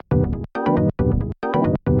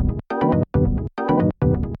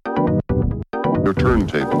Your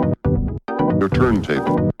turntable. Your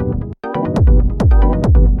turntable.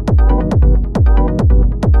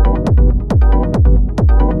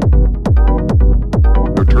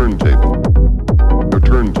 Your turntable. Your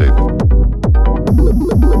turntable.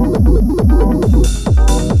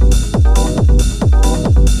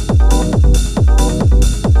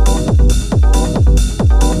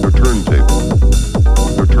 Your turntable.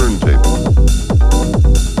 Your turntable.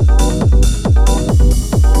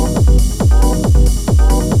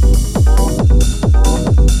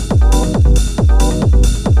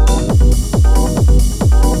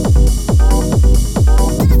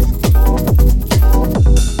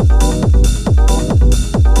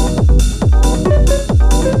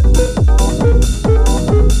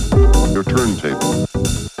 Your turntable.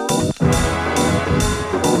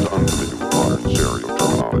 For those unfamiliar with modern stereo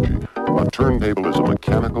terminology, a turntable is a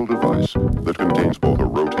mechanical device that contains both a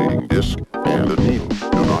rotating disc and a needle.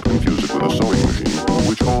 Do not confuse it with a sewing machine,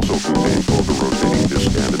 which also contains both